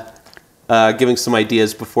giving some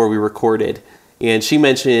ideas before we recorded. And she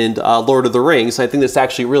mentioned Lord of the Rings. I think that's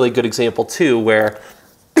actually a really good example, too, where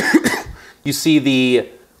you see the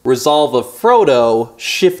resolve of Frodo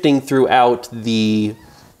shifting throughout the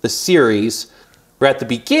series, where at the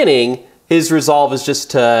beginning, his resolve is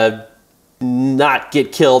just to not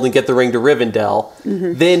get killed and get the ring to Rivendell.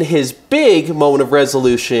 Then his big moment of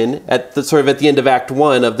resolution at the end of Act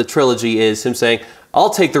 1 of the trilogy is him saying, I'll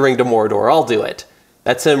take the ring to Mordor, I'll do it.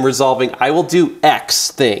 That's him resolving, I will do X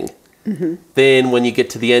thing. Then when you get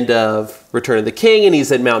to the end of Return of the King and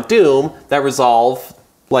he's at Mount Doom, that resolve,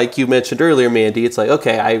 like you mentioned earlier, Mandy, it's like,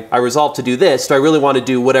 okay, I resolve to do this, so I really want to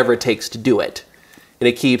do whatever it takes to do it. And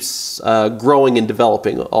it keeps growing and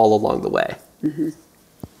developing all along the way.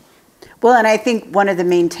 Well, and I think one of the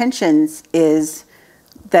main tensions is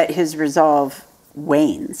that his resolve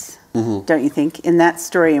wanes, don't you think? In that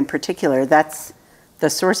story in particular, that's the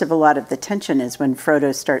source of a lot of the tension, is when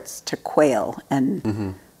Frodo starts to quail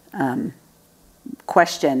and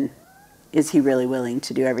question, is he really willing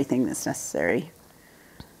to do everything that's necessary?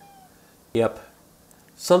 Yep.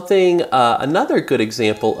 Something, another good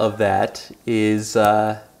example of that is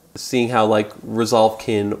seeing how like resolve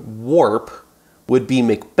can warp would be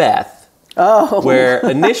Macbeth. Where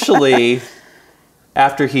initially,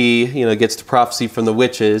 after he gets to prophecy from the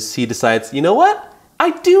witches, he decides, you know what?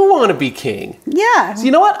 I do want to be king. Yeah. So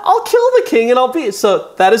you know what? I'll kill the king and I'll be...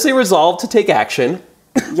 So that is a resolve to take action.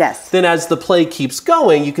 Yes. Then as the play keeps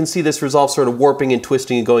going, you can see this resolve sort of warping and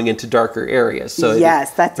twisting and going into darker areas. So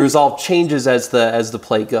yes, the resolve changes as the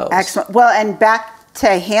play goes. Excellent. Well, and back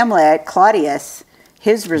to Hamlet, Claudius,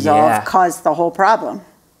 his resolve caused the whole problem.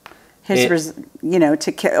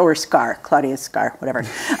 To kill, or Scar, Claudius Scar, whatever.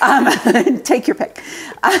 Take your pick.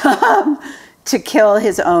 To kill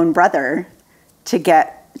his own brother to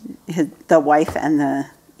get the wife and the,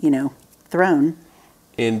 throne.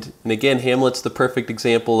 And again, Hamlet's the perfect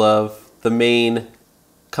example of the main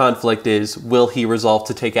conflict is, will he resolve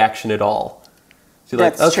to take action at all? So you're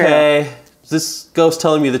like, okay, true. Is this ghost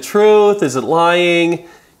telling me the truth? Is it lying?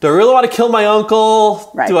 Do I really want to kill my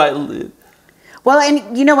uncle? Right. Do I... Well,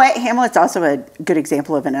 and you know what? Hamlet's also a good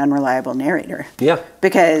example of an unreliable narrator. Yeah.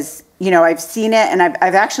 Because, I've seen it, and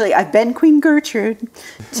I've been Queen Gertrude.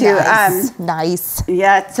 Nice.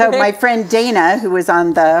 Yeah, so my friend Dana, who was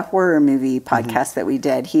on the horror movie podcast that we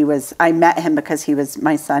did, I met him because he was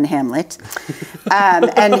my son Hamlet.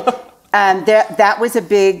 That was a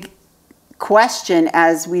big question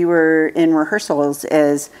as we were in rehearsals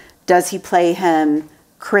is, does he play him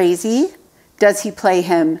crazy? Does he play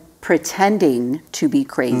him pretending to be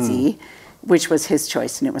crazy, which was his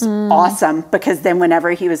choice, and it was awesome, because then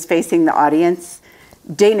whenever he was facing the audience,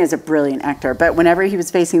 Dana's a brilliant actor, but whenever he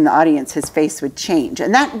was facing the audience, his face would change,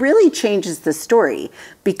 and that really changes the story,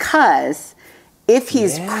 because if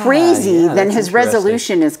he's crazy, then his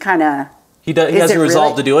resolution is kind of... He hasn't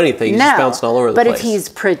resolved to do anything. He's just bouncing all over the place. But if he's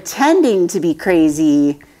pretending to be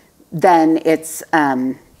crazy, then it's...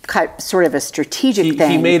 sort of a strategic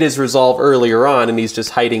thing. He made his resolve earlier on, and he's just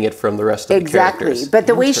hiding it from the rest of the characters. Exactly. But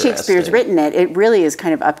the way Shakespeare's written it, it really is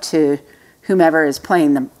kind of up to whomever is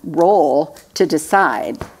playing the role to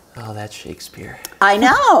decide. Oh, that's Shakespeare. I know.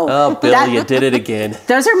 Oh, Bill, you did it again.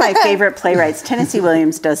 Those are my favorite playwrights. Tennessee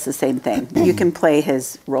Williams does the same thing. You can play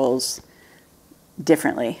his roles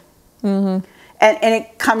differently. Mm-hmm. And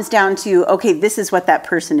it comes down to, okay, this is what that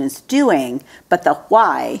person is doing, but the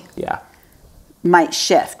why might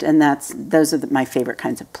shift. And those are my favorite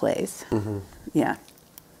kinds of plays. Mm-hmm. Yeah.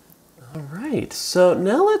 All right. So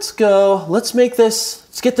now let's get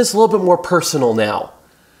this a little bit more personal now.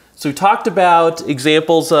 So we talked about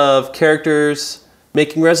examples of characters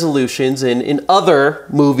making resolutions in other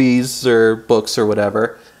movies or books or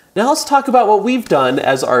whatever. Now let's talk about what we've done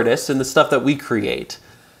as artists and the stuff that we create.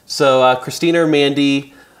 So Christina or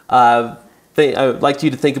Mandy, I'd like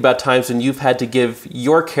you to think about times when you've had to give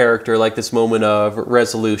your character like this moment of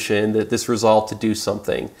resolution, this resolve to do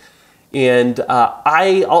something. And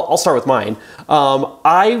I'll start with mine.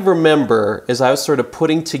 I remember as I was sort of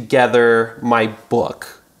putting together my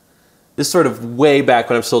book, this sort of way back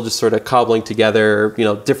when I'm still just sort of cobbling together,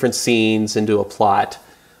 different scenes into a plot.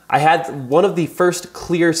 I had one of the first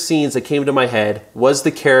clear scenes that came to my head was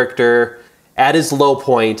the character at his low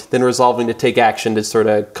point, then resolving to take action to sort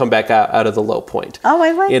of come back out of the low point. Oh,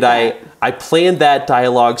 I like that. And I planned that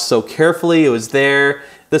dialogue so carefully. It was there.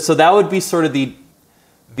 So that would be sort of the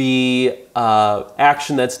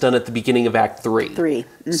action that's done at the beginning of Act 3.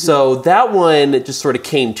 Mm-hmm. So that one just sort of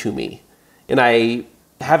came to me, and I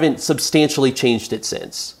haven't substantially changed it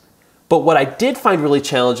since. But what I did find really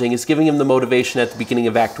challenging is giving him the motivation at the beginning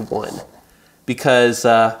of Act 1. Because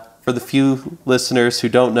for the few listeners who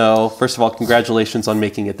don't know, first of all, congratulations on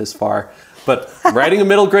making it this far. But I'm writing a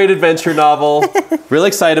middle grade adventure novel. Really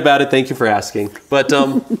excited about it. Thank you for asking. But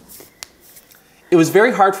it was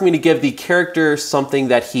very hard for me to give the character something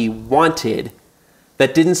that he wanted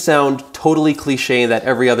that didn't sound totally cliche that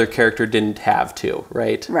every other character didn't have to,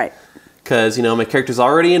 right? Right. Because, my character's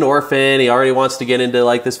already an orphan. He already wants to get into,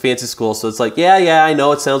 this fancy school. So it's like, yeah, I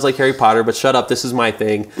know it sounds like Harry Potter, but shut up. This is my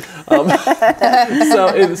thing. So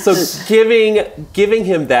giving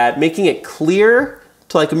him that, making it clear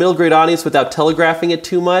to, a middle grade audience without telegraphing it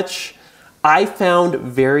too much, I found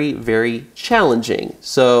very, very challenging.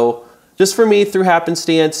 So just for me, through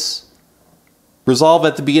happenstance, resolve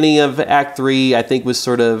at the beginning of Act 3, I think was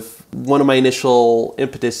sort of one of my initial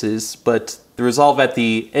impetuses, but the resolve at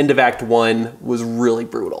the end of Act 1 was really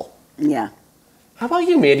brutal. Yeah. How about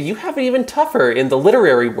you, Mandy? You have it even tougher in the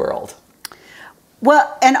literary world.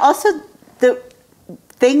 Well, and also the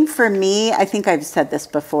thing for me, I think I've said this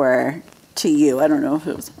before to you. I don't know if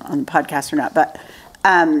it was on the podcast or not, but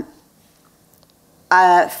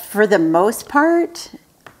for the most part,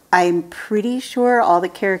 I'm pretty sure all the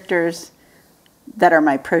characters that are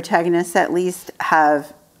my protagonists, at least,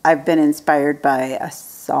 I've been inspired by a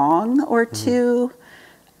song or two.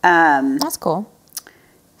 That's cool.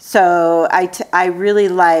 So I really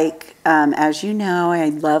like, as you know, I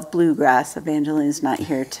love bluegrass. Evangelina's not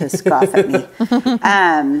here to scoff at me.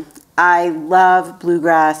 I love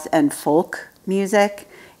bluegrass and folk music,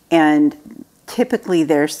 and typically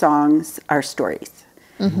their songs are stories.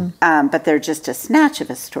 Mm-hmm. But they're just a snatch of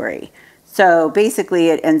a story. So basically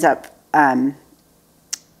it ends up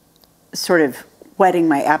sort of whetting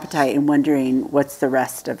my appetite and wondering what's the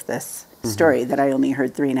rest of this story that I only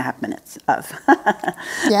heard 3.5 minutes of.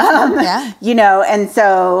 Yeah. And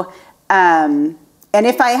so, and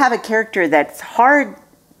if I have a character that's hard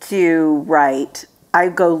to write, I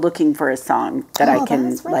go looking for a song that I can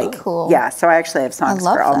that's really cool. Yeah, so I actually have songs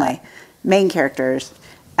for all my main characters.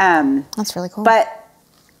 That's really cool. But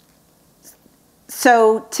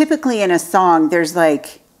so typically in a song, there's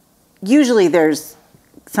usually there's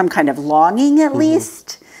some kind of longing at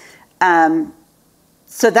least.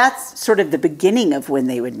 So that's sort of the beginning of when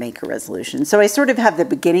they would make a resolution. So I sort of have the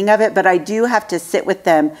beginning of it, but I do have to sit with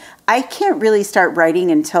them. I can't really start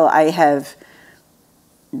writing until I have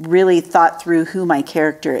really thought through who my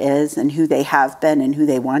character is and who they have been and who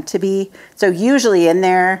they want to be. So usually in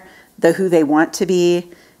there, the who they want to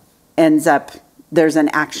be ends up, there's an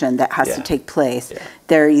action that has to take place. Yeah.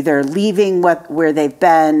 They're either leaving where they've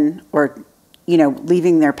been or,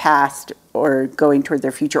 leaving their past or going toward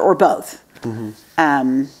their future or both.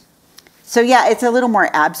 So yeah, it's a little more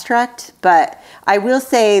abstract, but I will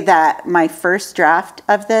say that my first draft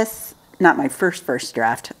of this, not my first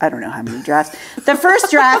draft, I don't know how many drafts, the first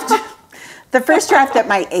draft that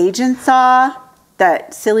my agent saw,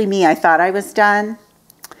 that silly me, I thought I was done.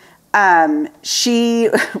 She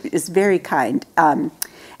is very kind.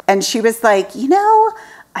 And she was like,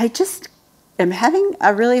 I just am having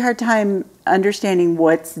a really hard time understanding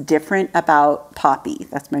what's different about Poppy.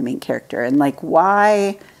 That's my main character. And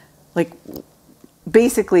why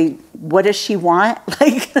basically, what does she want?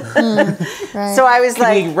 Like, right. so I was Can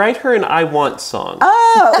like, we write her an I Want song?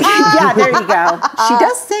 oh, yeah, there you go. She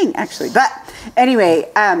does sing, actually. But anyway,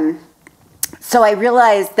 so I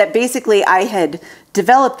realized that basically I had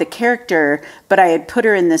developed the character, but I had put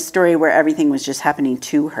her in this story where everything was just happening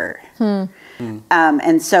to her.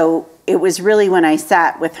 And so it was really when I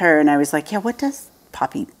sat with her and I was like, yeah, what does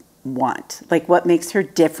Poppy want? Like, what makes her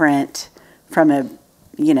different from a,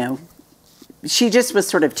 you know, she just was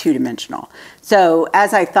sort of two-dimensional. So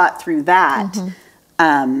as I thought through that,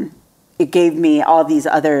 it gave me all these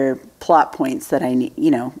other plot points that I need,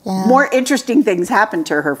 you know, more interesting things happened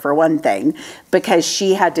to her for one thing, because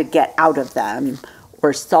she had to get out of them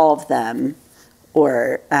or solve them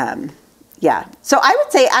or, yeah. So I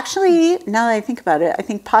would say, actually, now that I think about it, I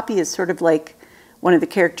think Poppy is sort of like one of the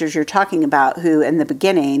characters you're talking about who in the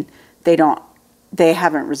beginning, they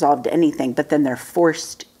haven't resolved anything, but then they're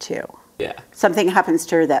forced to. Yeah. Something happens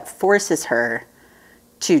to her that forces her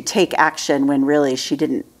to take action when really she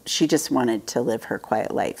didn't. She just wanted to live her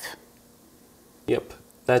quiet life. Yep.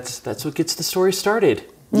 That's what gets the story started.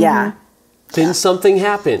 Yeah. Then something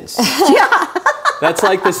happens. Yeah. That's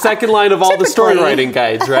like the second line of all the story writing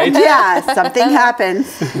guides, right? Yeah, something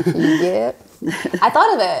happens. Yep. I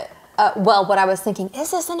thought of it. Well, what I was thinking,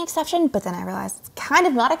 is this an exception? But then I realized it's kind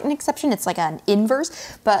of not an exception. It's like an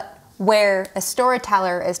inverse. But where a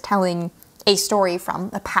storyteller is telling a story from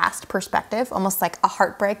a past perspective, almost like a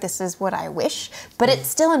heartbreak, this is what I wish, but it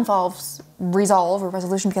still involves resolve or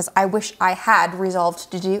resolution because I wish I had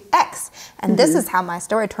resolved to do X. And this is how my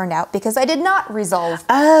story turned out because I did not resolve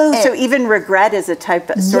it. So even regret is a type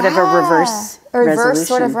of sort of a reverse resolution.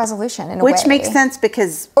 Sort of resolution in a Which way. makes sense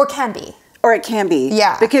because... Or can be. Or it can be.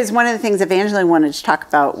 Yeah. Because one of the things Evangeline wanted to talk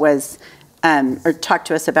about was, or talk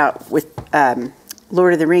to us about with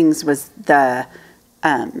Lord of the Rings was the...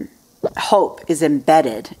 hope is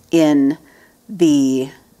embedded in the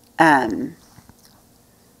act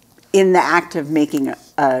of making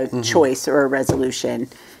a choice or a resolution.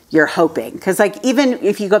 You're hoping, because like even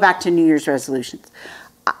if you go back to New Year's resolutions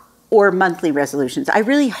or monthly resolutions, I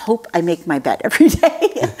really hope I make my bed every day.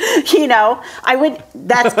 You know, I would.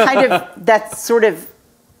 That's sort of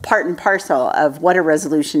part and parcel of what a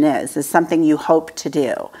resolution is something you hope to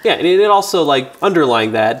do. Yeah, and it also like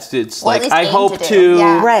underlying that, it's Well, like I hope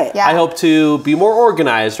I hope to be more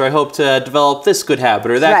organized, or I hope to develop this good habit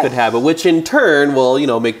or that good habit, which in turn will, you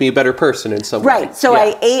know, make me a better person in some way. Right. So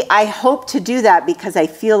I hope to do that because I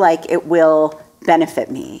feel like it will benefit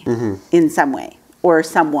me in some way, or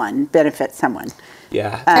someone benefit someone.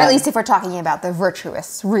 Yeah. At least if we're talking about the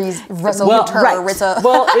virtuous resolutor.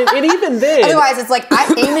 Well, and even then... Otherwise, it's like, I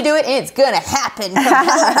aim to do it, and it's going to happen.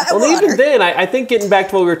 Well, even then, I think getting back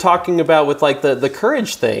to what we were talking about with, like, the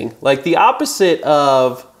courage thing, like, the opposite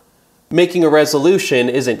of making a resolution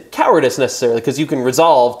isn't cowardice necessarily, because you can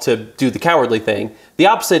resolve to do the cowardly thing. The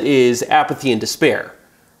opposite is apathy and despair.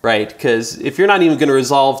 Right, because if you're not even going to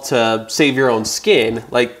resolve to save your own skin,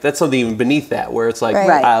 like that's something even beneath that, where it's like,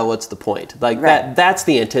 what's the point? Like that's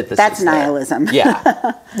the antithesis. That's nihilism.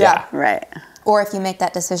 Yeah. Yeah. Right. Or if you make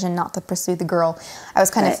that decision not to pursue the girl. I was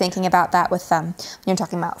kind of thinking about that with when you're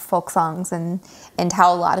talking about folk songs and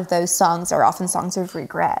how a lot of those songs are often songs of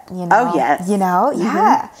regret. You know? Oh yes. You know,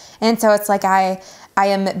 yeah. And so it's like I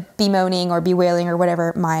am bemoaning or bewailing or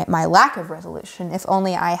whatever my lack of resolution. If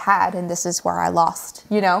only I had, and this is where I lost,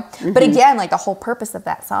 you know? But again, like the whole purpose of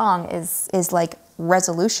that song is like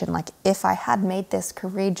resolution. Like if I had made this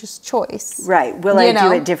courageous choice. Right. Will I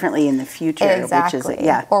do it differently in the future? Exactly. Which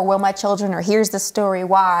is, Or will my children, or here's the story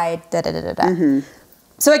why, da-da-da-da-da.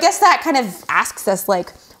 So I guess that kind of asks us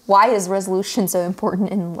like, why is resolution so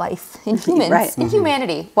important in life, in humans, in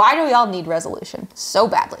humanity? Why do we all need resolution so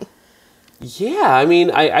badly? Yeah, I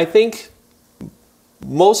mean, I think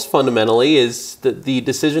most fundamentally is that the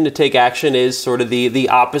decision to take action is sort of the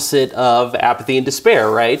opposite of apathy and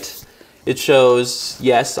despair, right? It shows,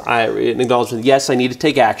 an acknowledgement, yes, I need to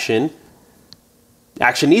take action.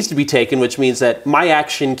 Action needs to be taken, which means that my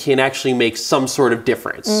action can actually make some sort of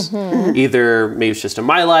difference. Either maybe it's just in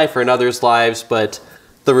my life or in others' lives, but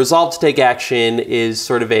the resolve to take action is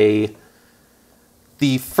sort of the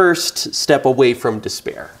first step away from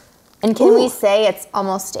despair. And can we say it's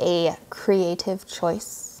almost a creative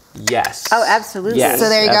choice? Yes. Oh, absolutely. Yes, so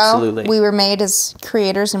there you absolutely. go. We were made as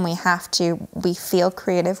creators, and we feel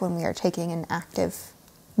creative when we are taking an active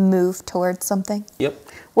move towards something. Yep.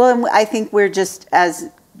 Well, and I think we're just as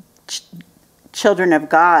children of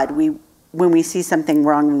God. When we see something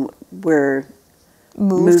wrong, we're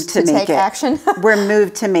moved to make take action. We're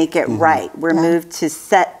moved to make it right. We're moved to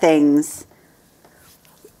set things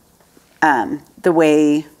the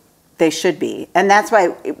way They should be. And that's why,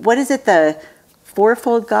 what is it, the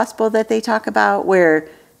fourfold gospel that they talk about where,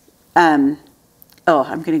 I'm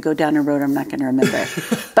going to go down a road I'm not going to remember.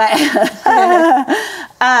 But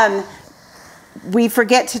we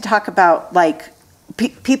forget to talk about, like,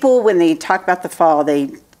 people, when they talk about the fall, they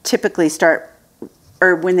typically start,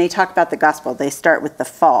 or when they talk about the gospel, they start with the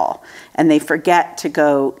fall. And they forget to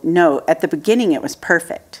go, no, at the beginning it was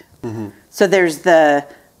perfect. Mm-hmm. So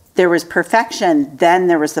there was perfection, then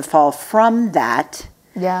there was the fall from that.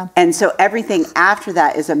 Yeah. And so everything after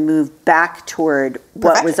that is a move back toward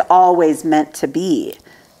what was always meant to be.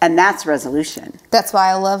 And that's resolution. That's why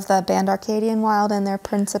I love the band Arcadian Wild and their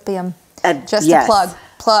Principium. Just yes. a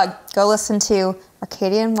plug. Go listen to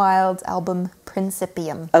Arcadian Wild's album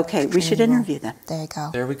Principium. Okay, we should interview them. There you go.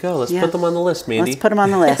 There we go. Let's put them on the list, Mandy. Let's put them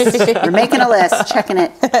on the list. We're making a list, checking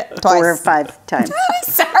it 4 or 5 times.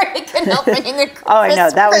 Sorry, I couldn't help making a Oh, I know.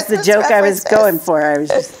 That was the joke I was going for. I was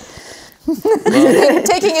just...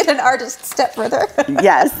 taking it an artist step further.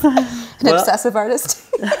 Yes. An obsessive artist.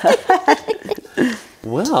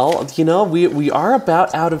 Well, we are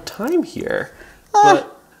about out of time here.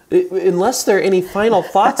 But unless there are any final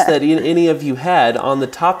thoughts that any of you had on the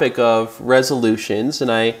topic of resolutions,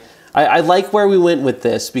 and I like where we went with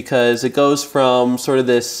this because it goes from sort of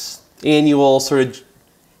this annual sort of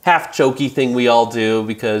half jokey thing we all do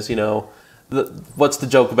because, what's the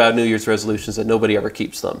joke about New Year's resolutions? That nobody ever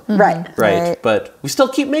keeps them. Mm-hmm. Right. But we still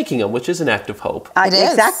keep making them, which is an act of hope. It is.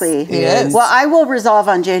 Exactly. It is. Well, I will resolve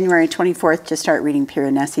on January 24th to start reading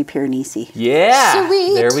Piranesi. Yeah.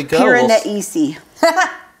 Sweet. There we go. Piranesi.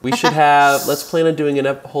 We should let's plan on doing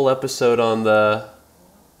a whole episode of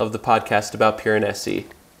the podcast about Piranesi.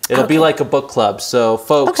 It'll be like a book club. So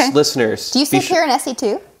folks, listeners. Do you say Piranesi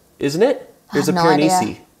too? Isn't it? There's a no Piranesi.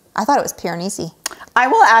 idea. I thought it was Piranesi. I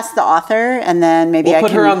will ask the author, and then maybe We'll I can...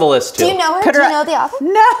 put her on the list, too. Do you know her? Do you know the author?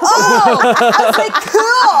 No. Oh, I was like, cool.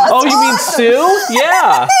 Oh, you mean Sue?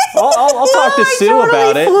 Yeah. I'll talk to Sue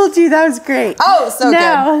about it. I fooled you. That was great. Oh, so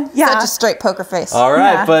No, good. yeah. Such a straight poker face. All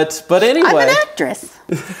right, Yeah. but anyway. I'm an actress.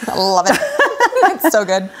 I love it. It's so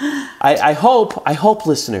good. I hope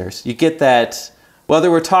listeners, you get that,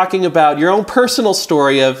 whether we're talking about your own personal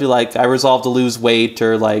story of like, I resolved to lose weight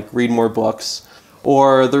or like read more books,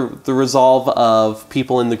 or the resolve of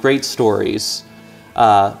people in the great stories.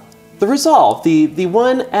 The resolve, the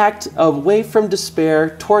one act away from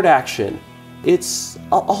despair toward action. It's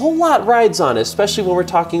a whole lot rides on it, especially when we're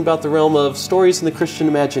talking about the realm of stories in the Christian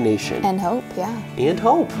imagination. And hope, yeah. And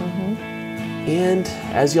hope. Mm-hmm. And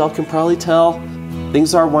as y'all can probably tell,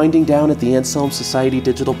 things are winding down at the Anselm Society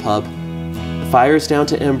Digital Pub. The fire is down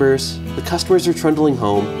to embers, the customers are trundling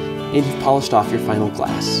home, and you've polished off your final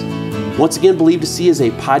glass. Once again, Believe to See is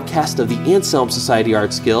a podcast of the Anselm Society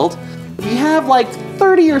Arts Guild. If you have like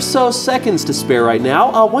 30 or so seconds to spare right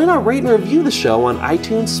now, why not rate and review the show on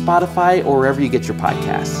iTunes, Spotify, or wherever you get your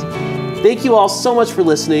podcasts. Thank you all so much for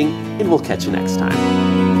listening, and we'll catch you next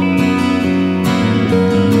time.